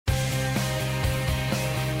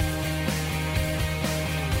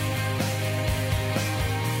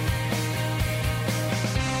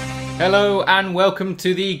Hello and welcome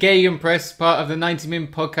to the Gegenpress, part of the 90 Min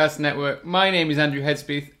Podcast Network. My name is Andrew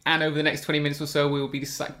Headspeeth, and over the next 20 minutes or so we will be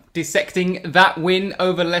dissecting that win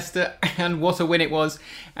over Leicester, and what a win it was,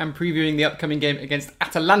 and previewing the upcoming game against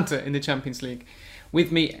Atalanta in the Champions League.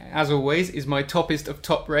 With me, as always, is my toppest of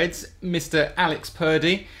top Reds, Mr. Alex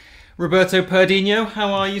Purdy. Roberto Perdinho,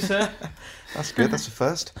 how are you, sir? That's good, that's the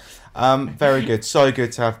first. Very good, so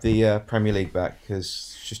good to have the Premier League back,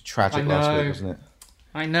 because it's just tragic last week, wasn't it?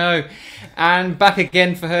 I know. And back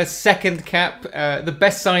again for her second cap. The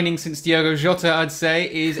best signing since Diogo Jota, I'd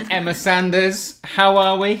say, is Emma Sanders. How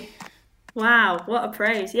are we? Wow, what a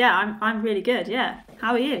praise. Yeah, I'm really good, yeah.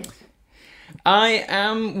 How are you? I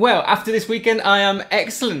am, well, after this weekend, I am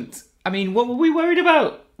excellent. I mean, what were we worried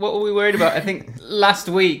about? I think last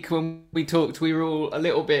week when we talked, we were all a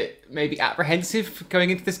little bit maybe apprehensive going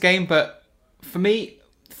into this game. But for me,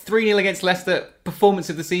 3-0 against Leicester, performance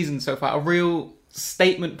of the season so far. A real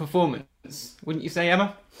statement performance, wouldn't you say,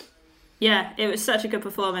 Emma? Yeah, it was such a good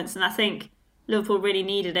performance, and I think Liverpool really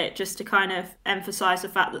needed it just to kind of emphasise the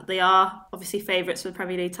fact that they are obviously favourites for the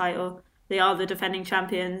Premier League title. They are the defending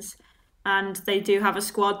champions, and they do have a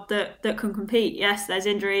squad that can compete. Yes, there's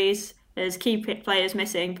injuries, there's key players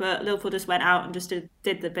missing, but Liverpool just went out and just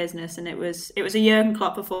did the business, and it was a Jurgen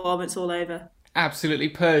Klopp performance all over. Absolutely.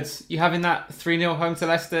 Purds, you having that 3-0 home to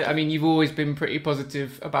Leicester? I mean, you've always been pretty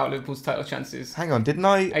positive about Liverpool's title chances. Hang on, didn't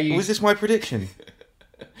I? Was this my prediction?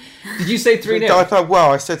 Did you say 3-0? I thought, well,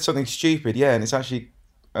 I said something stupid, yeah, and it's actually...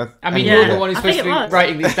 I mean, you're the one who's supposed to be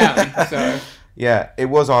writing these down, so... Yeah, it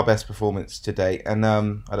was our best performance to date, and I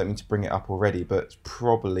don't mean to bring it up already, but it's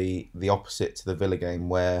probably the opposite to the Villa game,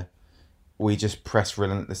 where we just pressed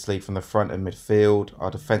relentlessly from the front and midfield. Our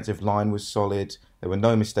defensive line was solid. There were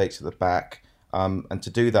no mistakes at the back. And to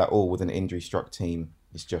do that all with an injury-struck team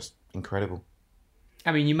is just incredible.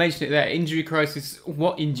 I mean, you mentioned it there, injury crisis.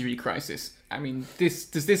 What injury crisis? I mean, does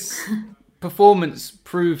this performance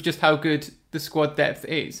prove just how good the squad depth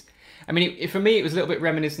is? I mean, for me, it was a little bit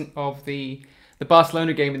reminiscent of the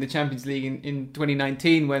Barcelona game in the Champions League in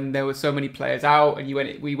 2019, when there were so many players out,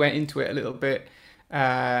 and we went into it a little bit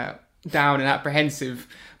down and apprehensive.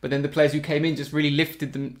 But then the players who came in just really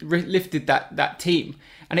lifted that team.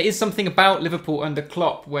 And it is something about Liverpool under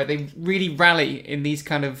Klopp where they really rally in these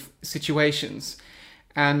kind of situations.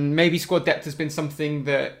 And maybe squad depth has been something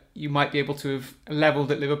that you might be able to have levelled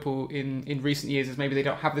at Liverpool in recent years, as maybe they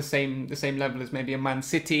don't have the same level as maybe a Man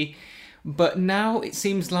City. But now it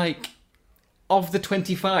seems like of the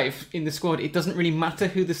 25 in the squad, it doesn't really matter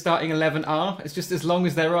who the starting 11 are. It's just as long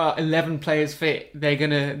as there are 11 players fit, they're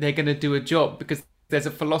gonna do a job, because there's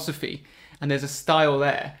a philosophy and there's a style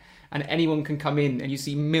there. And anyone can come in, and you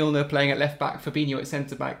see Milner playing at left back, Fabinho at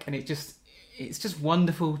centre back, and it's just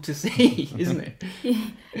wonderful to see, isn't it?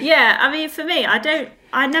 Yeah, I mean, for me,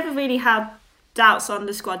 I never really had doubts on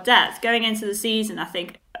the squad depth going into the season. I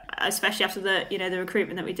think, especially after the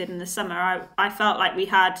recruitment that we did in the summer, I felt like we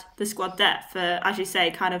had the squad depth for, as you say,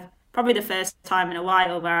 kind of probably the first time in a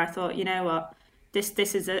while where I thought, you know what, this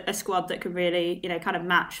is a squad that could really kind of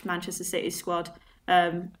match Manchester City's squad.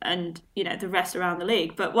 And the rest around the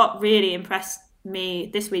league. But what really impressed me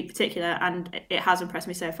this week in particular, and it has impressed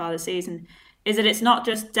me so far this season, is that it's not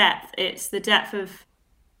just depth, it's the depth of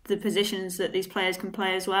the positions that these players can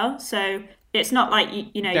play as well. So it's not like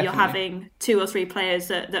you're having 2 or 3 players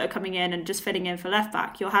that are coming in and just fitting in for left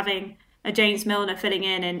back. You're having a James Milner fitting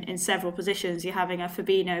in several positions. You're having a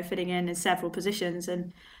Fabinho fitting in several positions,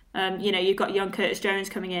 and you've got young Curtis Jones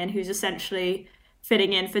coming in, who's essentially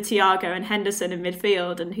fitting in for Thiago and Henderson in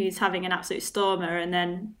midfield, and he's having an absolute stormer. And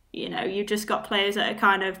then, you've just got players that are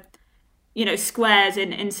kind of, squares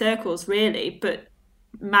in circles, really, but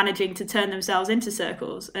managing to turn themselves into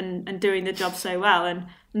circles and doing the job so well. And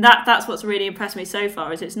that's what's really impressed me so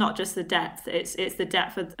far, is it's not just the depth, it's the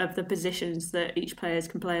depth of the positions that each players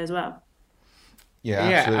can play as well. Yeah,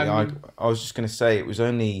 absolutely. I was just going to say, it was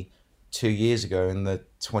only 2 years ago in the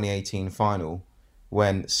 2018 final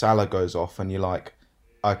when Salah goes off and you're like,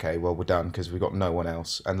 okay, well, we're done because we've got no one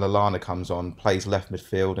else. And Lallana comes on, plays left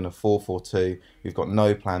midfield in a 4-4-2. We've got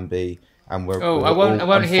no plan B. And I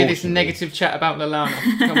won't hear this negative chat about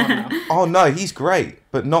Lallana. Come on now. Oh, no, he's great.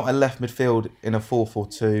 But not a left midfield in a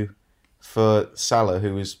 4-4-2 for Salah,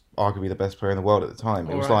 who was arguably the best player in the world at the time.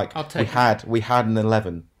 It was like we had an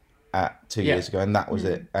 11 at 2 years ago, and that was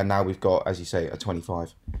it. And now we've got, as you say, a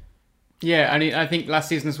 25. Yeah, and I think last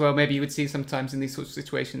season as well, maybe you would see sometimes in these sorts of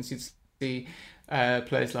situations, you'd see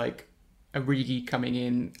players like Origi coming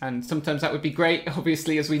in, and sometimes that would be great,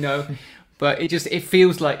 obviously, as we know. But it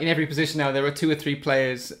feels like in every position now there are 2 or 3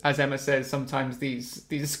 players, as Emma says, sometimes these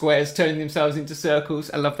squares turning themselves into circles.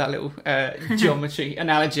 I love that little geometry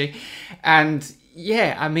analogy. And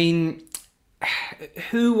yeah, I mean,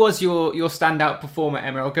 who was your standout performer,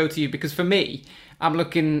 Emma? I'll go to you, because for me, I'm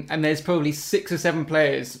looking and there's probably 6 or 7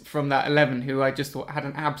 players from that 11 who I just thought had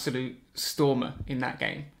an absolute stormer in that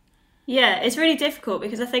game. Yeah, it's really difficult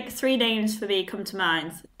because I think 3 names for me come to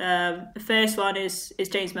mind. The first one is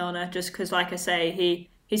James Milner, just because, like I say,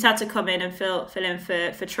 he's had to come in and fill in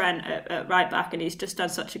for Trent at right back, and he's just done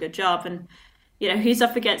such a good job. And he's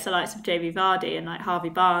up against the likes of Jamie Vardy and like Harvey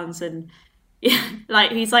Barnes, and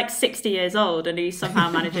like he's like 60 years old, and he somehow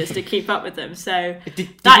manages to keep up with them. So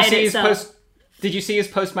Did you see his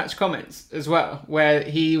post-match comments as well, where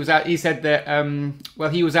he said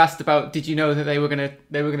that he was asked about, did you know that they were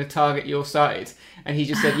gonna target your side, and he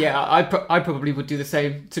just said, yeah, I probably would do the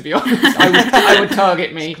same, to be honest. I would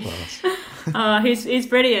target me. He's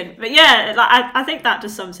brilliant. But yeah, like, I think that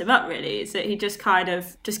just sums him up really, is that he just kind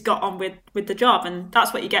of just got on with the job, and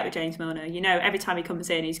that's what you get with James Milner. Every time he comes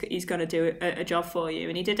in, he's going to do a job for you,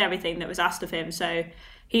 and he did everything that was asked of him. So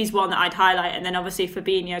he's one that I'd highlight. And then obviously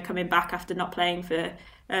Fabinho coming back after not playing for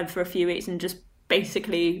a few weeks and just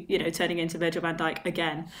basically turning into Virgil van Dijk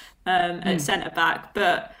again at centre back.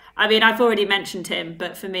 But I mean, I've already mentioned him,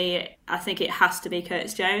 but for me, I think it has to be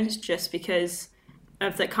Curtis Jones, just because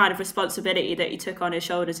of the kind of responsibility that he took on his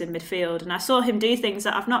shoulders in midfield. And I saw him do things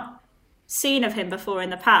that I've not seen of him before in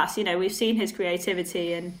the past. We've seen his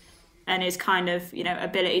creativity and his kind of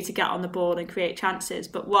ability to get on the ball and create chances,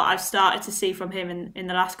 but what I've started to see from him in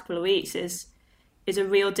the last couple of weeks is a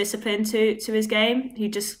real discipline to his game.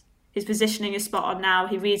 His positioning is spot on now.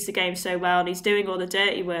 He reads the game so well, and he's doing all the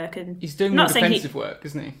dirty work, and he's doing more defensive work,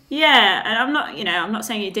 isn't he? Yeah, and I'm not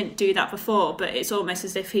saying he didn't do that before, but it's almost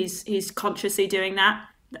as if he's consciously doing that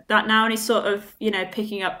now, and he's sort of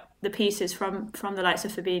picking up the pieces from the likes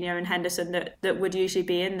of Fabinho and Henderson that would usually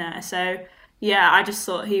be in there. So yeah, I just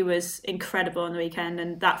thought he was incredible on the weekend,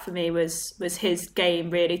 and that for me was his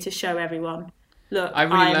game really, to show everyone, look,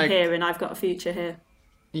 I'm here and I've got a future here.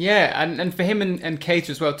 Yeah, and for him and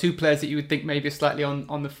Keita as well, 2 players that you would think maybe are slightly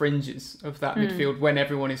on the fringes of that midfield when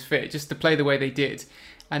everyone is fit, just to play the way they did.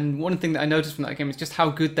 And one thing that I noticed from that game is just how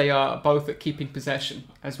good they are both at keeping possession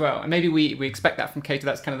as well. And maybe we expect that from Keita,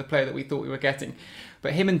 that's kind of the player that we thought we were getting.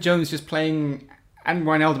 But him and Jones just playing, and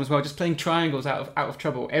Wijnaldum as well, just playing triangles out of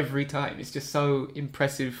trouble every time. It's just so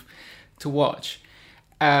impressive to watch.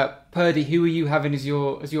 Purdy, who are you having as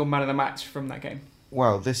your man of the match from that game?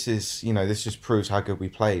 Well, this just proves how good we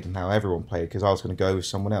played and how everyone played, because I was going to go with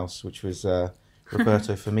someone else, which was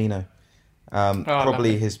Roberto Firmino.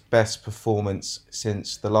 Probably his best performance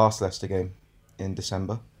since the last Leicester game in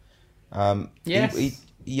December. Yes.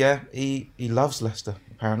 He loves Leicester,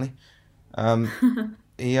 apparently.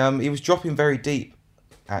 He was dropping very deep,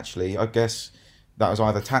 actually. I guess that was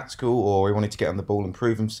either tactical or he wanted to get on the ball and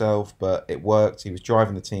prove himself, but it worked. He was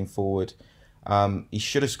driving the team forward. He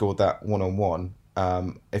should have scored that 1-on-1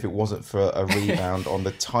 if it wasn't for a rebound on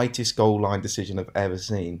the tightest goal line decision I've ever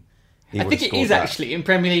seen. I think it is that. Actually in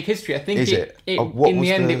Premier League history. I think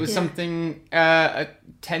it was something a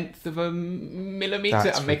 1/10 of a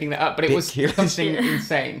millimetre. I'm making that up, but it was something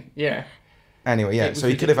insane. Yeah. Anyway, yeah. So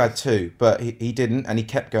he could have had 2, but he didn't, and he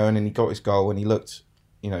kept going, and he got his goal, and he looked,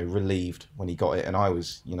 relieved when he got it, and I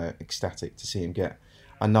was, ecstatic to see him get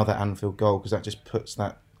another Anfield goal, because that just puts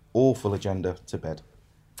that awful agenda to bed.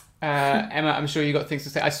 Emma, I'm sure you got things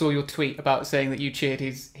to say. I saw your tweet about saying that you cheered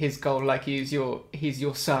his goal like he's your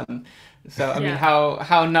son. So I mean,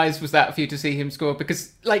 how nice was that for you to see him score?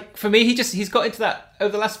 Because like for me, he's got into that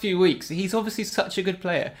over the last few weeks. He's obviously such a good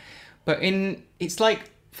player, but it's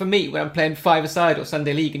like for me when I'm playing 5-a-side or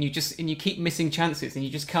Sunday League, and you keep missing chances, and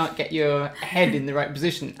you just can't get your head in the right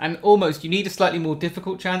position, and almost you need a slightly more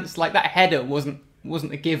difficult chance. Like that header wasn't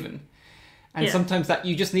a given. And sometimes that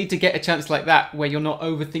you just need to get a chance like that where you're not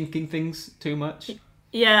overthinking things too much.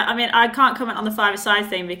 Yeah, I mean, I can't comment on the 5-a-side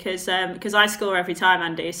thing because I score every time,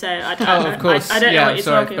 Andy. So I don't know what you're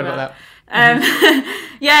talking about.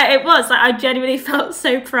 Yeah, it was. Like, I genuinely felt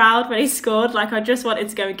so proud when he scored. Like, I just wanted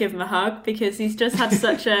to go and give him a hug because he's just had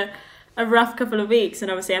such a rough couple of weeks.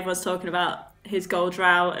 And obviously everyone's talking about his goal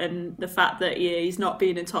drought and the fact that he's not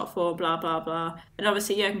been in top 4, blah, blah, blah. And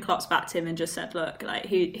obviously Jurgen Klopp's backed him and just said, look, like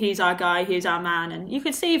he's our guy, he's our man. And you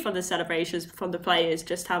could see from the celebrations from the players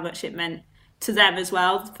just how much it meant to them as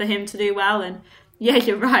well for him to do well. And yeah,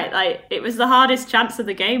 you're right. Like it was the hardest chance of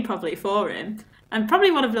the game probably for him. And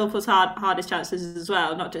probably one of Liverpool's hardest chances as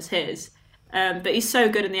well, not just his. But he's so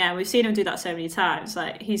good in the air. We've seen him do that so many times.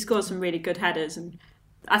 Like he scored some really good headers, and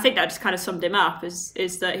I think that just kind of summed him up. Is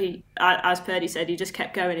that he, as Purdy said, he just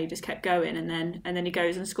kept going, and then he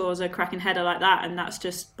goes and scores a cracking header like that, and that's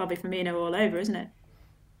just Bobby Firmino all over, isn't it?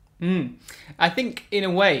 I think in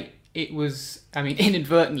a way it was, I mean,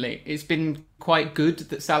 inadvertently, it's been quite good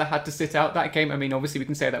that Salah had to sit out that game. I mean, obviously we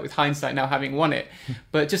can say that with hindsight now, having won it,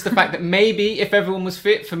 but just the fact that maybe if everyone was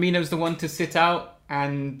fit, Firmino's the one to sit out,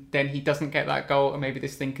 and then he doesn't get that goal, and maybe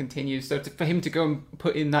this thing continues. So for him to go and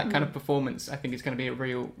put in that kind of performance, I think it's going to be a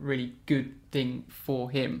really good thing for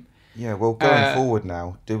him. Yeah, well, going forward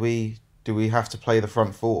now, do we have to play the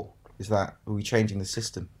front four? Are we changing the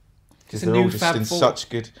system? Because they're all just in such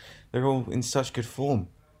good. They're all in such good form,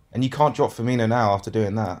 and you can't drop Firmino now after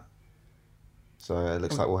doing that. So it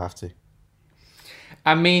looks like we'll have to.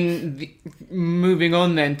 I mean, moving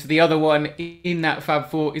on then to the other one in that Fab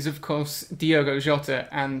Four is, of course, Diogo Jota.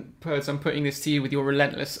 And Purds, I'm putting this to you with your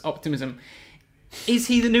relentless optimism. Is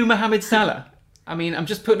he the new Mohamed Salah? I mean, I'm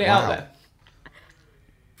just putting it out there.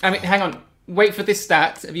 I mean, hang on. Wait for this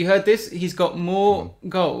stat. Have you heard this? He's got more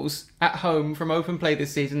goals at home from open play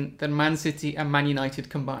this season than Man City and Man United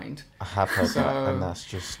combined. I have heard that, and that's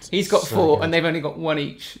just... He's got so 4, good. and they've only got 1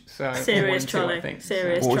 each. So serious trolling.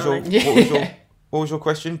 Serious trolling. What was your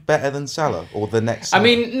question? Better than Salah or the next Salah? I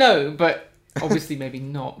mean, no, but obviously maybe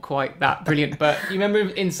not quite that brilliant. But you remember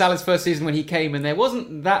in Salah's first season when he came and there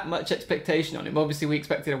wasn't that much expectation on him. Obviously we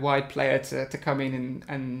expected a wide player to come in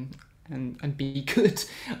and be good,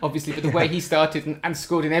 obviously, but the way he started and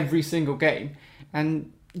scored in every single game.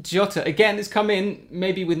 And Jota, again, has come in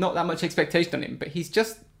maybe with not that much expectation on him, but he's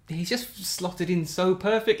just slotted in so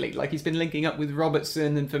perfectly. Like he's been linking up with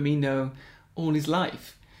Robertson and Firmino all his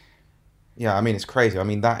life. Yeah, I mean, it's crazy. I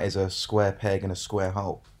mean, that is a square peg in a square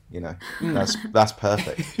hole. You know, that's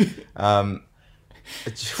perfect.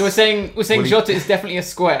 So we're saying Jota is definitely a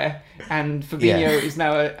square, and Fabinho is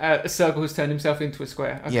now a circle who's turned himself into a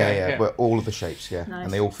square. Okay, yeah, but all of the shapes, nice.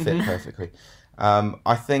 And they all fit perfectly.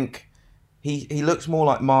 I think he looks more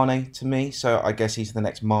like Mane to me, so I guess he's the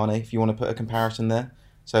next Mane, if you want to put a comparison there.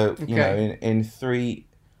 So, you know, in 3,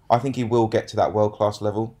 I think he will get to that world-class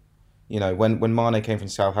level. You know, when Mane came from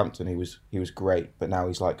Southampton, he was great, but now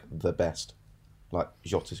he's like the best. Like,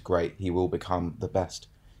 Jota's great. He will become the best,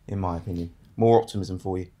 in my opinion. More optimism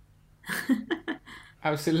for you.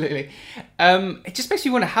 Absolutely. It just makes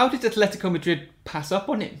me wonder, how did Atletico Madrid pass up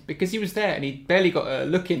on him? Because he was there and he barely got a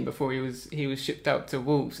look in before he was shipped out to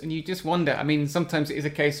Wolves. And you just wonder, I mean, sometimes it is a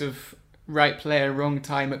case of right player, wrong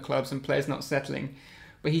time at clubs and players not settling.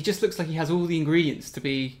 But he just looks like he has all the ingredients to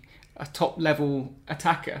be a top-level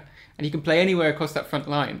attacker. And he can play anywhere across that front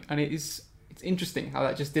line. And it's interesting how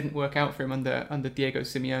that just didn't work out for him under Diego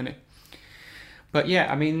Simeone. But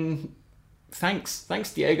yeah, I mean... Thanks,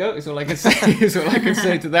 Diego. Is all I can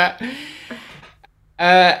say. To that.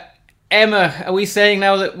 Emma, are we saying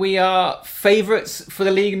now that we are favourites for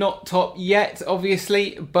the league? Not top yet,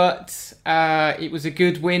 obviously, but it was a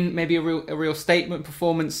good win. Maybe a real statement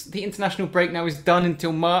performance. The international break now is done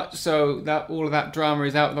until March, so that all of that drama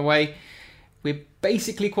is out of the way. We're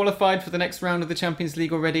basically qualified for the next round of the Champions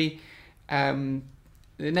League already. The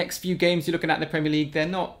next few games you're looking at in the Premier League, they're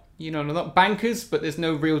not. You know, not bankers, but there's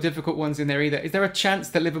no real difficult ones in there either. Is there a chance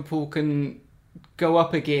that Liverpool can go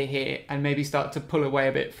up a gear here and maybe start to pull away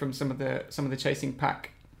a bit from some of the chasing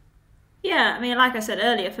pack? Yeah, I mean, like I said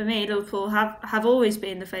earlier, for me, Liverpool have always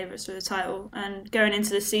been the favourites for the title, and going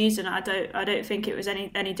into the season, I don't think it was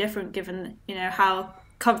any different, given how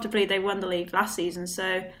comfortably they won the league last season.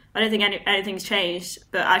 So I don't think anything's changed.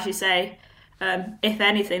 But as you say. If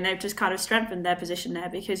anything, they've just kind of strengthened their position there,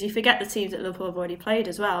 because you forget the teams that Liverpool have already played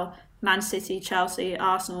as well. Man City, Chelsea,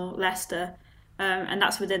 Arsenal, Leicester. And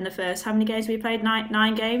that's within the first, how many games we played?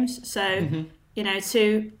 Nine games. So,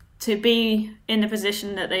 to be in the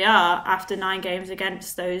position that they are after 9 games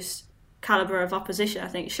against those calibre of opposition, I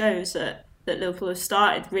think shows that Liverpool have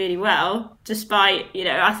started really well, despite,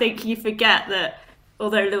 I think you forget that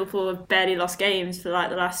although Liverpool have barely lost games for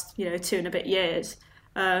like the last, 2 and a bit years,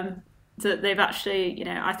 that they've actually,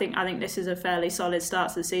 I think this is a fairly solid start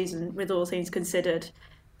to the season with all things considered,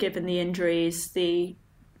 given the injuries, the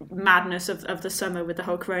madness of the summer with the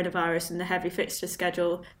whole coronavirus and the heavy fixture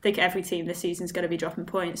schedule. I think every team this season is going to be dropping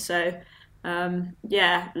points. So,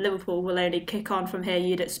 Liverpool will only kick on from here,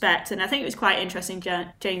 you'd expect. And I think it was quite interesting,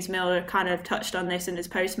 James Milner kind of touched on this in his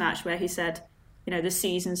post-match where he said, the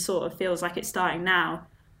season sort of feels like it's starting now,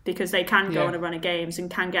 because they can go on a run of games and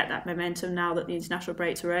can get that momentum now that the international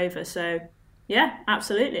breaks are over. So, yeah,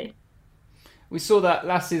 absolutely. We saw that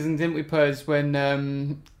last season, didn't we, Pers,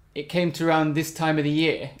 when it came to around this time of the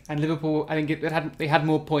year, and Liverpool, I think they had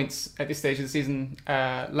more points at this stage of the season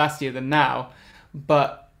last year than now,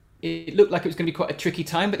 but it looked like it was going to be quite a tricky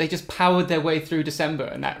time, but they just powered their way through December,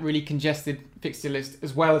 and that really congested fixture list,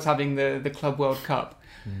 as well as having the Club World Cup.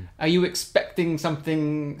 Are you expecting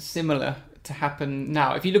something similar to happen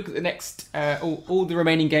now? If you look at the next, all the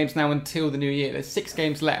remaining games now until the new year, there's 6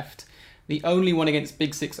 games left. The only one against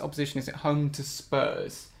Big Six opposition is at home to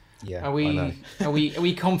Spurs. Yeah, are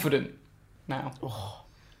we confident now?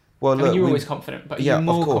 Well, look, you're always confident, but you're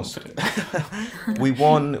more confident. we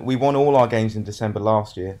won all our games in December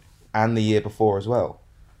last year and the year before as well.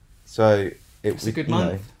 So it's a good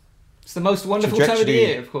month. It's the most wonderful time of the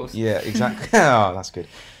year, of course. Yeah, exactly. Oh, that's good.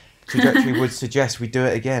 Trajectory would suggest we do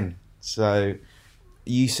it again. So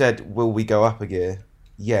you said, will we go up a gear?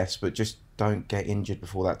 Yes, but just don't get injured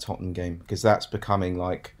before that Tottenham game, because that's becoming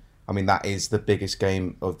that is the biggest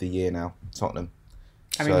game of the year now, Tottenham.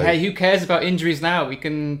 I mean, hey, who cares about injuries now? We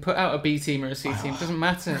can put out a B team or a C team. It doesn't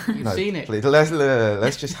matter. You've seen it. Please,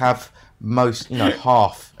 let's just have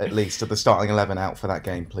half at least of the starting 11 out for that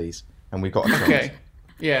game, please. And we've got a chance. Okay.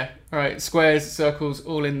 Yeah. All right. Squares, circles,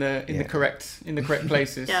 all in the correct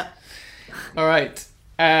places. Yeah. All right.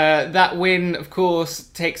 That win, of course,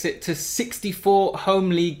 takes it to 64 home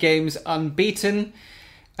league games unbeaten.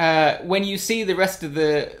 When you see the rest of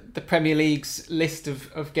the Premier League's list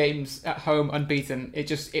of games at home unbeaten,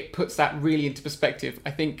 it puts that really into perspective.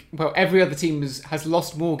 I think every other team has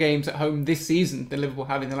lost more games at home this season than Liverpool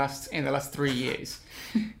have in the last 3 years.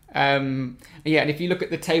 And if you look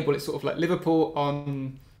at the table, it's sort of like Liverpool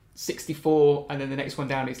on 64, and then the next one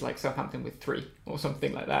down is like Southampton with 3 or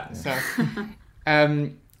something like that. Yeah.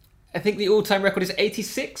 So, I think the all-time record is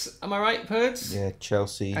 86. Am I right, Purds? Yeah,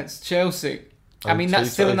 Chelsea. That's Chelsea. I mean,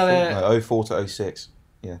 that's still another 04 to 06.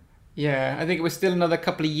 Yeah. Yeah, I think we're still another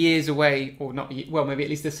couple of years away, or not. Well, maybe at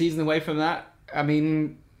least a season away from that. I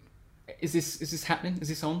mean, is this happening? Is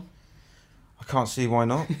this on? I can't see why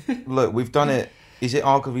not. Look, we've done it. Is it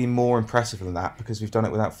arguably more impressive than that because we've done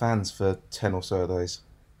it without fans for 10 or so of those?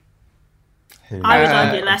 I would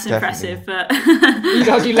argue less impressive, but you'd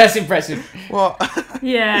argue less impressive. What?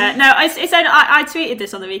 Yeah, no, I tweeted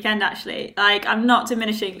this on the weekend actually. Like, I'm not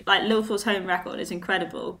diminishing. Like, Liverpool's home record is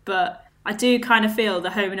incredible, but I do kind of feel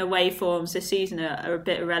the home and away forms this season are a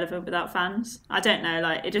bit irrelevant without fans. I don't know.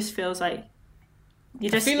 Like, it just feels like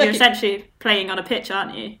you're essentially playing on a pitch,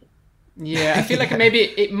 aren't you? Yeah, I feel like maybe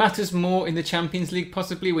it matters more in the Champions League,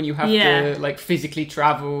 possibly, when you have to like physically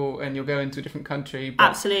travel and you're going to a different country. But...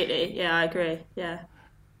 Absolutely, yeah, I agree. Yeah.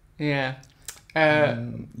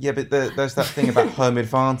 But there's that thing about home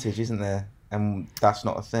advantage, isn't there? And that's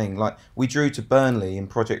not a thing. Like, we drew to Burnley in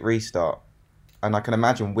Project Restart, and I can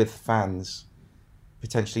imagine with fans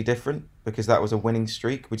potentially different because that was a winning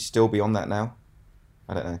streak. We'd still be on that now.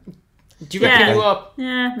 I don't know. Do you reckon you are?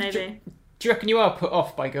 Yeah, maybe. Do you reckon you are put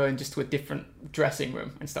off by going just to a different dressing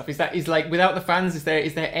room and stuff? Is like without the fans, is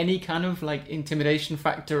there any kind of like intimidation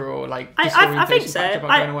factor or like I think so. Factor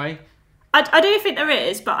about going away? I do think there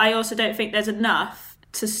is, but I also don't think there's enough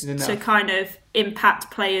to kind of impact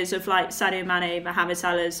players of like Sadio Mane, Mohamed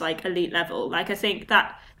Salah's like elite level. Like, I think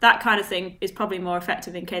that kind of thing is probably more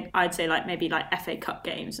effective in, I'd say, like maybe like FA Cup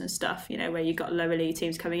games and stuff, where you've got lower league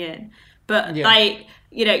teams coming in. But like,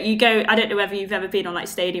 you go, I don't know whether you've ever been on like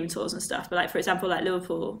stadium tours and stuff, but like, for example, like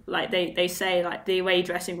Liverpool, like they say like the away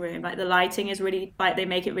dressing room, like the lighting is really, like they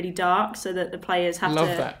make it really dark so that the players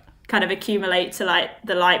have kind of accumulate to like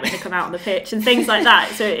the light when they come out on the pitch and things like that.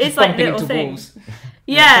 So it's like little things.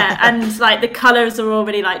 Yeah, and like the colours are all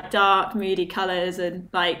really like dark, moody colours, and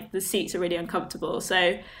like the seats are really uncomfortable.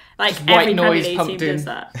 So like just every Premier League team does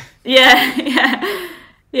that.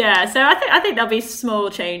 Yeah, so I think there'll be small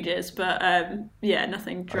changes, but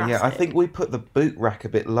nothing drastic. Yeah, I think we put the boot rack a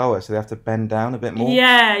bit lower, so they have to bend down a bit more.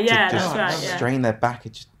 Yeah, that's right. Strain their back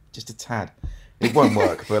just a tad. It won't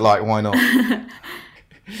work, but like, why not?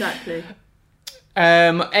 Exactly.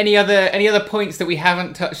 Any other points that we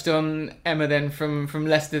haven't touched on, Emma? Then from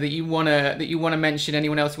Leicester that you wanna mention?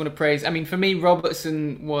 Anyone else you wanna praise? I mean, for me,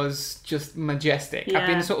 Robertson was just majestic. Yeah. I've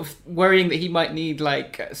been sort of worrying that he might need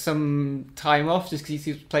like some time off just because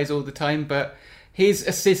he plays all the time. But his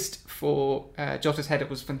assist for Jota's header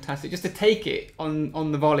was fantastic. Just to take it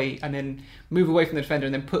on the volley and then move away from the defender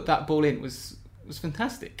and then put that ball in was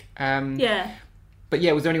fantastic. But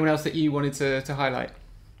yeah, was there anyone else that you wanted to highlight?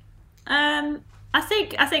 I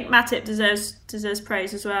think Matip deserves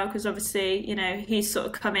praise as well, because obviously he's sort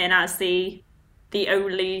of come in as the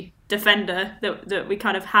only defender that we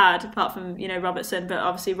kind of had apart from Robertson, but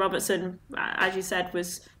obviously Robertson, as you said,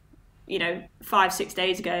 was 5-6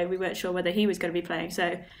 days ago we weren't sure whether he was going to be playing,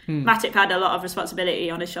 so Matip had a lot of responsibility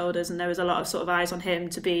on his shoulders and there was a lot of sort of eyes on him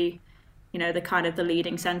to be the kind of the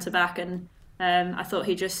leading centre back, and I thought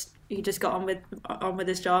he just he just got on with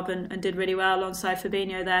his job and did really well alongside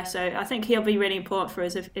Fabinho there. So I think he'll be really important for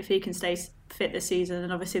us if he can stay fit this season.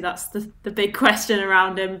 And obviously that's the big question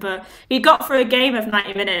around him. But he got through a game of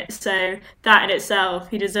 90 minutes, so that in itself,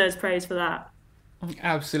 he deserves praise for that.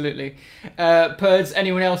 Absolutely. Purds,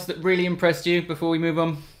 anyone else that really impressed you before we move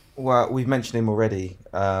on? Well, we've mentioned him already.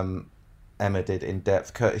 Emma did in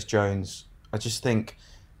depth. Curtis Jones, I just think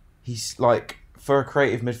he's like, for a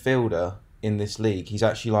creative midfielder in this league, he's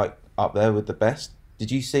actually like up there with the best. Did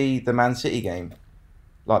you see the Man City game?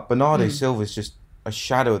 Like, Bernardo Silva's just a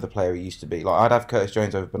shadow of the player he used to be. Like, I'd have Curtis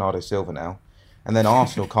Jones over Bernardo Silva now. And then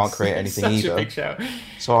Arsenal can't create anything Such either. A big shout.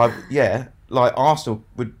 So Arsenal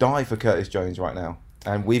would die for Curtis Jones right now,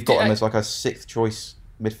 and we've got him as like a 6th choice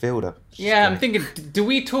midfielder. Yeah, I'm thinking, do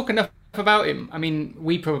we talk enough about him? I mean,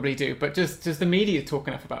 we probably do, but does the media talk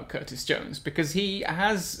enough about Curtis Jones? Because he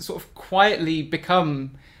has sort of quietly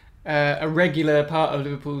become a regular part of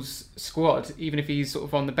Liverpool's squad, even if he's sort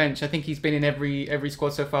of on the bench. I think he's been in every squad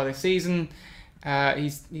so far this season.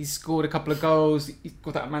 He's scored a couple of goals. He's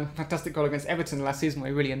got that fantastic goal against Everton last season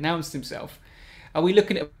where he really announced himself. Are we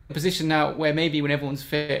looking at a position now where maybe when everyone's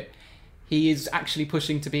fit, he is actually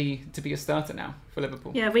pushing to be a starter now for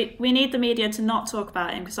Liverpool? Yeah, we need the media to not talk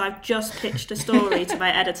about him, because I've just pitched a story to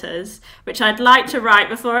my editors, which I'd like to write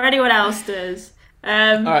before anyone else does. All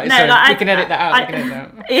right, we can edit that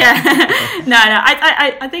out. Yeah, no,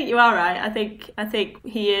 I think you are right. I think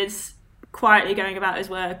he is quietly going about his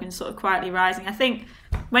work and sort of quietly rising. I think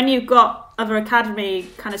when you've got other academy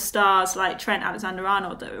kind of stars like Trent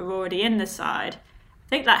Alexander-Arnold that are already in the side, I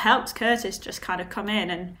think that helps Curtis just kind of come in,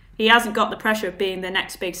 and he hasn't got the pressure of being the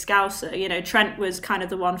next big scouser. You know, Trent was kind of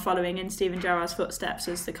the one following in Steven Gerrard's footsteps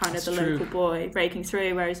as the kind of the local boy breaking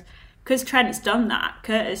through, whereas because Trent's done that,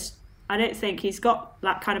 Curtis, I don't think he's got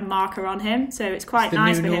that kind of marker on him, so it's quite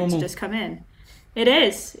nice for him to just come in. It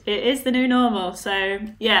is the new normal. So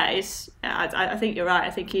yeah, I think you're right. I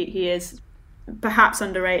think he is perhaps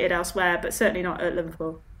underrated elsewhere, but certainly not at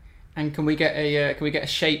Liverpool. And can we get a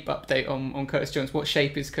shape update on Curtis Jones? What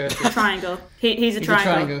shape is Curtis? A triangle. He's a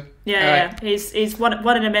triangle. Yeah, right. He's one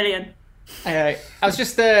in a million. I was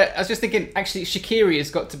just thinking. Actually, Shaqiri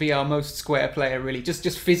has got to be our most square player, really.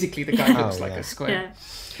 Just physically, the guy looks like a square. Yeah.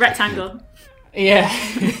 Rectangle. Yeah.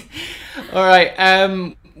 All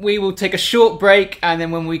right. We will take a short break, and then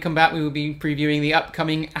when we come back, we will be previewing the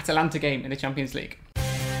upcoming Atalanta game in the Champions League.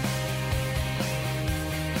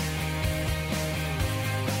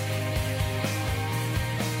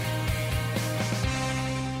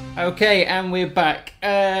 Okay, and we're back.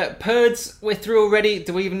 Purds, we're through already.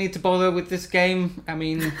 Do we even need to bother with this game? I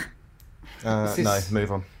mean... No,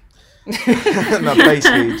 move on. No,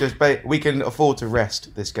 basically, we can afford to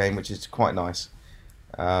rest this game, which is quite nice.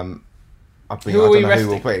 I don't know who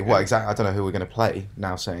we'll play. What exactly? I don't know who we're going to play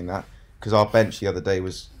now. Saying that, because our bench the other day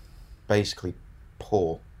was basically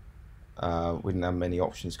poor. We didn't have many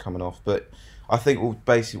options coming off, but I think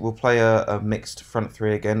we'll play a mixed front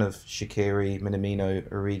three again of Shaqiri, Minamino,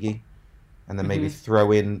 Origi, and then maybe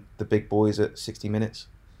throw in the big boys at 60 minutes,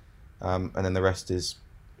 and then the rest is,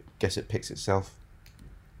 guess it picks itself.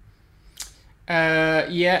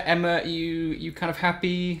 Yeah, Emma, you kind of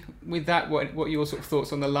happy with that? What are your sort of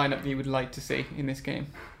thoughts on the lineup that you would like to see in this game?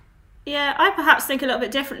 Yeah, I perhaps think a little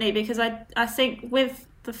bit differently, because I think with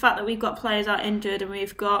the fact that we've got players out injured and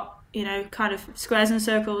we've got, you know, kind of squares and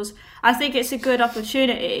circles, I think it's a good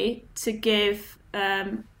opportunity to give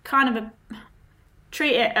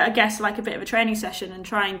treat it, I guess, like a bit of a training session and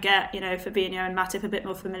try and get, you know, Fabinho and Matip a bit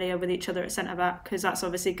more familiar with each other at centre back, because that's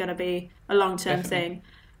obviously going to be a long-term thing.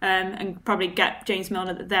 And probably get James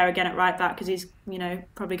Milner there again at right back, because he's, you know,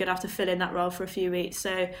 probably going to have to fill in that role for a few weeks.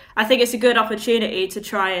 So I think it's a good opportunity to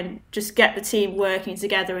try and just get the team working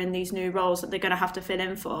together in these new roles that they're going to have to fill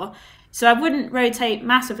in for. So I wouldn't rotate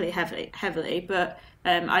massively heavily, but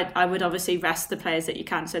I would obviously rest the players that you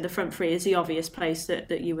can. So the front three is the obvious place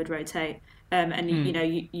that you would rotate. You know,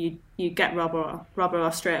 you get Robber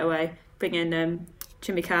off straight away, bring in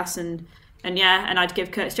Chimikas and I'd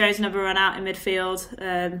give Curtis Jones another run out in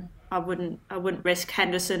midfield. I wouldn't risk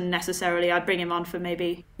Henderson necessarily. I'd bring him on for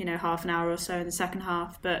maybe, you know, half an hour or so in the second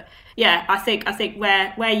half. But yeah, I think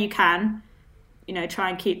where you can, you know, try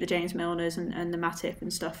and keep the James Milners and the Matip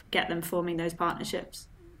and stuff, get them forming those partnerships.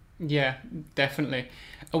 Yeah, definitely.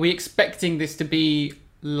 Are we expecting this to be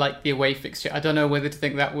like the away fixture? I don't know whether to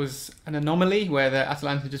think that was an anomaly where the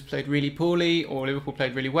Atalanta just played really poorly, or Liverpool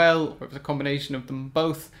played really well, or it was a combination of them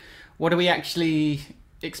both. What are we actually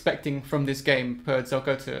expecting from this game, Purds? I'll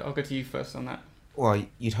go to you first on that. Well,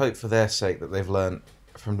 you'd hope for their sake that they've learnt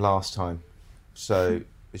from last time, so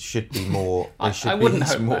it should be more. I wouldn't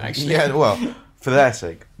hope that, actually. Yeah, well, for their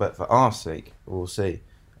sake, but for our sake, we'll see.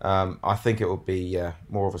 I think it will be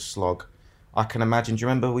more of a slog. I can imagine. Do you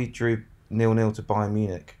remember we drew 0-0 to Bayern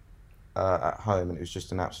Munich at home, and it was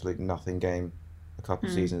just an absolute nothing game a couple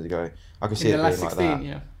of seasons ago? I can see it being like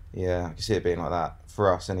that. Yeah, I can see it being like that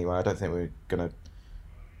for us anyway. I don't think we're going to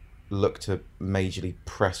look to majorly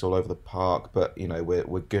press all over the park, but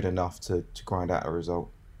we're good enough to grind out a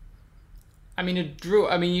result. I mean, a draw.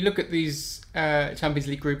 I mean, you look at these Champions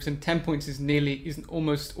League groups, and 10 points isn't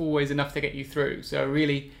almost always enough to get you through. So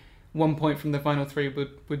really, 1 point from the final three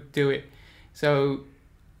would do it. So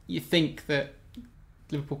you think that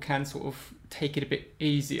Liverpool can sort of take it a bit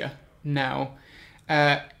easier now.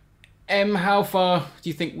 How far do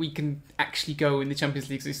you think we can actually go in the Champions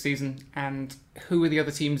League this season? And who are the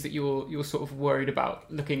other teams that you're sort of worried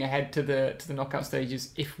about looking ahead to the knockout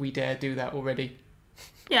stages, if we dare do that already?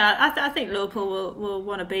 Yeah, I think Liverpool will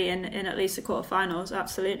want to be in at least the quarterfinals.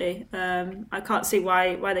 Absolutely. I can't see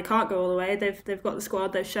why they can't go all the way. They've got the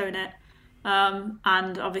squad. They've shown it.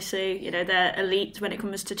 And obviously, they're elite when it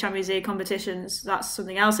comes to Champions League competitions. That's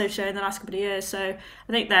something else they've shown in the last couple of years. So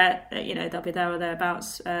I think they'll be there or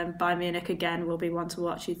thereabouts. Bayern Munich again will be one to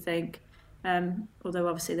watch, you'd think. Although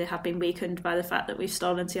obviously they have been weakened by the fact that we've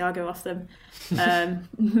stolen Thiago off them.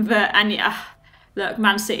 Look,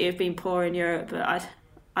 Man City have been poor in Europe, but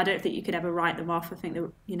I don't think you could ever write them off. I think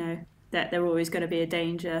that they're always going to be a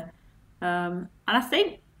danger. And I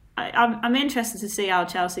think I'm interested to see how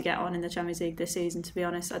Chelsea get on in the Champions League this season, to be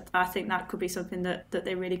honest. I think that could be something that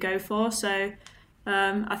they really go for. So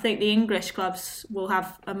I think the English clubs will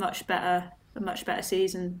have a much better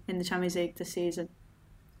season in the Champions League this season.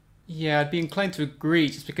 Yeah, I'd be inclined to agree,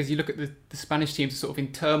 just because you look at the Spanish teams are sort of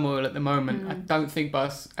in turmoil at the moment. I don't think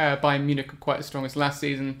Bayern Munich are quite as strong as last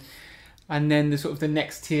season. And then the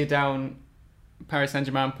next tier down, Paris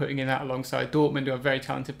Saint-Germain putting in that alongside Dortmund, who are very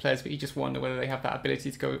talented players, but you just wonder whether they have that ability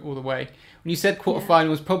to go all the way. When you said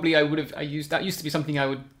quarterfinals, probably that used to be something I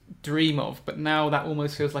would dream of, but now that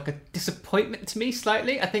almost feels like a disappointment to me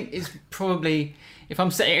slightly. I think it's probably, if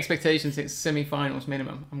I'm setting expectations, it's semi-finals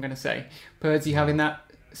minimum, I'm going to say. Purdy having that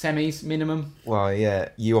semis minimum. Well, yeah,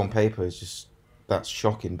 you on paper is that's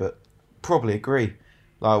shocking, but probably agree.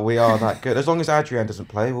 Like, we are that good. As long as Adrian doesn't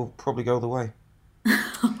play, we'll probably go the way.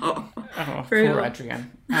 Poor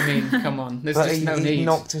Adrian. I mean, come on. There's just no need. He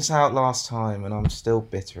knocked us out last time, and I'm still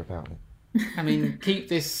bitter about it. I mean, keep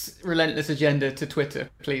this relentless agenda to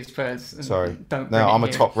Twitter, please, Purds. Sorry. I'm a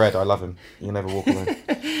top red. I love him. You'll never walk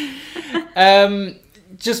alone.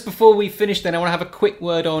 Just before we finish, then, I want to have a quick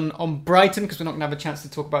word on Brighton, because we're not going to have a chance to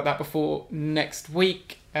talk about that before next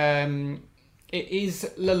week. It is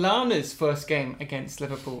Lallana's first game against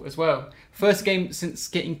Liverpool as well. First game since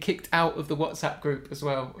getting kicked out of the WhatsApp group as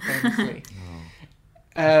well, famously.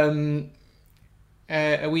 Are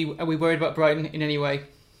we worried about Brighton in any way?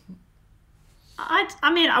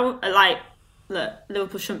 Look,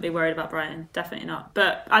 Liverpool shouldn't be worried about Brighton, definitely not.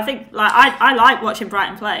 But I think I like watching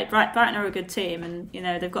Brighton play. Brighton are a good team, and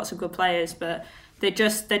they've got some good players, but they're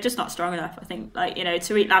just not strong enough. I think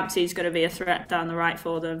Tariq Lamptey's going to be a threat down the right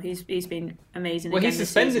for them. He's been amazing. Well, he's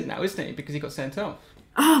suspended now, isn't he? Because he got sent off.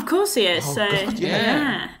 Oh, of course he is. God,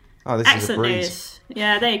 yeah. Oh, this excellent is a breeze. News.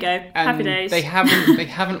 Yeah, there you go. And happy days. They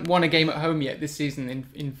haven't won a game at home yet this season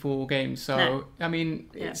in 4 games. So no. I mean,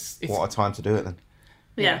 it's what a time to do it then.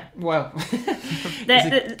 Yeah. Well,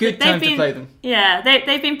 it's a good time to play them. Yeah,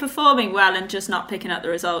 they've been performing well and just not picking up the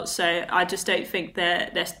results. So I just don't think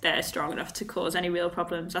they're strong enough to cause any real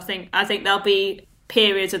problems. I think there'll be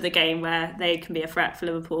periods of the game where they can be a threat for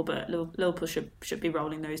Liverpool, but Liverpool should be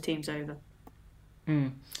rolling those teams over.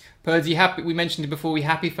 Purdy, happy? We mentioned it before. We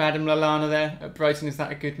happy for Adam Lallana there at Brighton? Is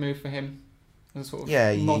that a good move for him? As a sort of he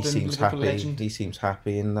seems Liverpool happy. Legend? He seems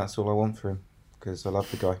happy, and that's all I want for him, because I love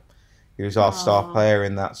the guy. He was our star player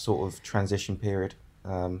in that sort of transition period,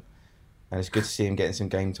 and it's good to see him getting some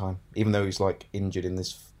game time, even though he's injured in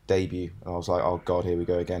this debut. And I was like, oh god, here we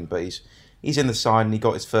go again. But he's in the side, and he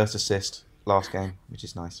got his first assist last game, which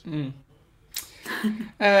is nice.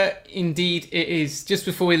 Indeed, it is. Just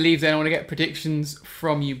before we leave, then I want to get predictions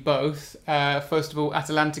from you both. First of all,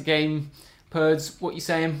 Atalanta game, Purds, what you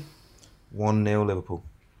saying? 1-0 Liverpool.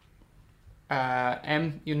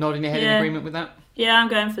 Em, you're nodding your head in agreement with that? Yeah, I'm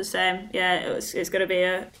going for the same. Yeah, it's going to be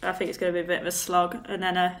I think it's going to be a bit of a slog, and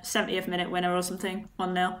then a 70th minute winner or something,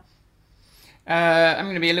 1-0. I'm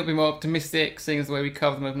going to be a little bit more optimistic, seeing as the way we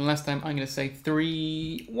covered them last time. I'm going to say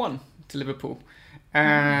 3-1 to Liverpool.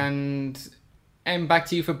 And Em, back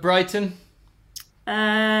to you for Brighton.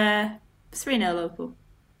 3-0 Liverpool.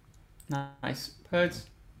 Nice. Purds?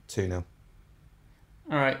 2-0.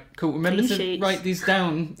 All right, cool. Remember Clean to sheets. write these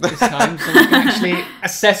down this time so we can actually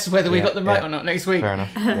assess whether we got them right or not next week. Fair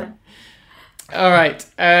enough. Yeah. All right.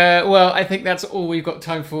 Well, I think that's all we've got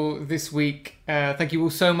time for this week. Thank you all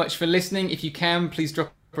so much for listening. If you can, please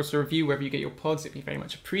drop us a review wherever you get your pods. It'd be very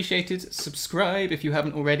much appreciated. Subscribe if you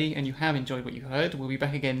haven't already and you have enjoyed what you heard. We'll be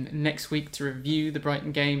back again next week to review the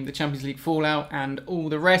Brighton game, the Champions League fallout, and all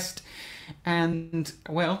the rest. And,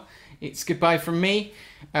 well, it's goodbye from me.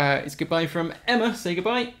 It's goodbye from Emma. Say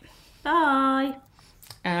goodbye. Bye.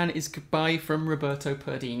 And it's goodbye from Roberto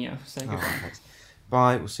Perdinho. Say goodbye.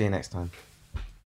 Bye. We'll see you next time.